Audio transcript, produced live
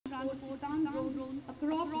Kisan drones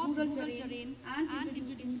across rural terrain and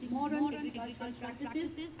introducing modern agricultural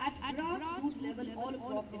practices at grassroots level all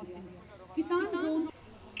across India. Kisan drones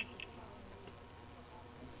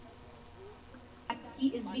he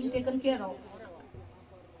is being taken care of.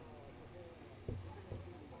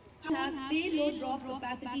 Has payload drop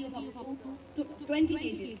capacity of up to 20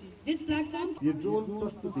 kg. This platform ये drone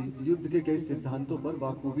प्रस्तुति युद्ध के कई सिद्धांतों पर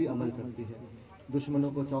बाखूबी अमल करती है।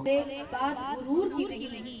 दुश्मनों को चौंका बात गुरूर की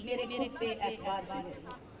नहीं मेरे खुद पे एतबार की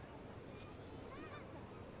है।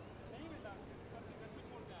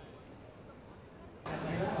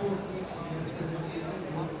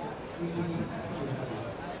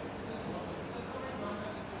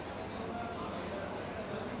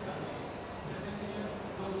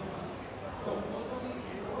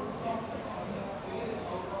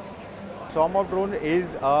 Swarm of drone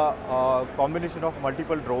is a combination of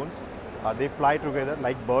multiple drones. They fly together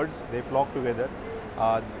like birds, they flock together.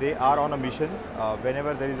 They are on a mission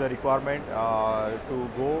whenever there is a requirement to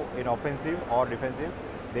go in offensive or defensive.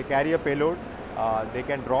 They carry a payload, they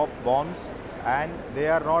can drop bombs, and they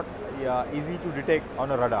are not easy to detect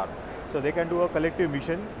on a radar. So they can do a collective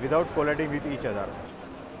mission without colliding with each other.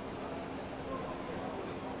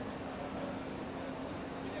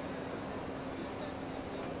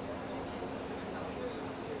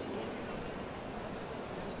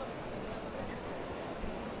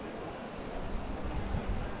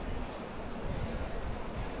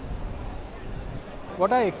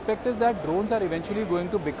 What I expect is that drones are eventually going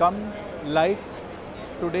to become like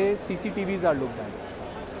today CCTVs are looked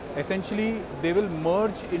at. Essentially, they will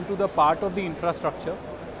merge into the part of the infrastructure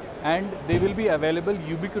and they will be available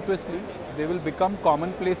ubiquitously. They will become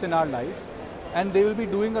commonplace in our lives and they will be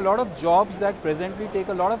doing a lot of jobs that presently take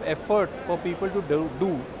a lot of effort for people to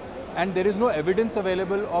do, and there is no evidence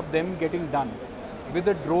available of them getting done. With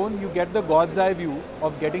a drone, you get the God's eye view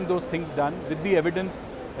of getting those things done with the evidence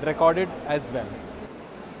recorded as well.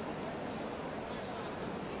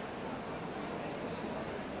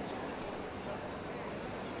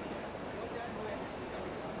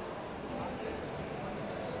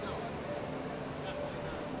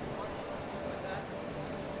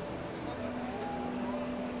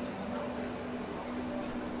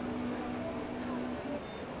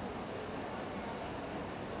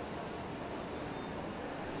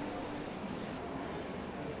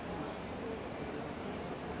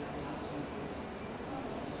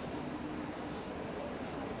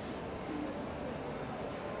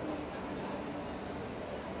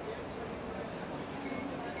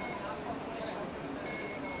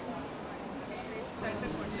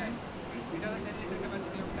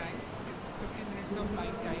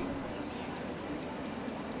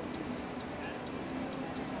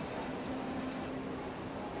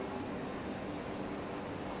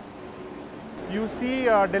 You see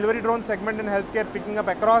delivery drone segment in healthcare picking up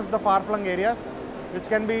across the far-flung areas, which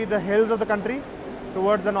can be the hills of the country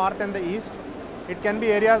towards the north and the east. It can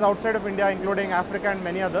be areas outside of India, including Africa and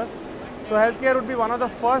many others. So healthcare would be one of the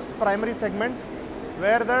first primary segments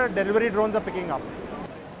where the delivery drones are picking up.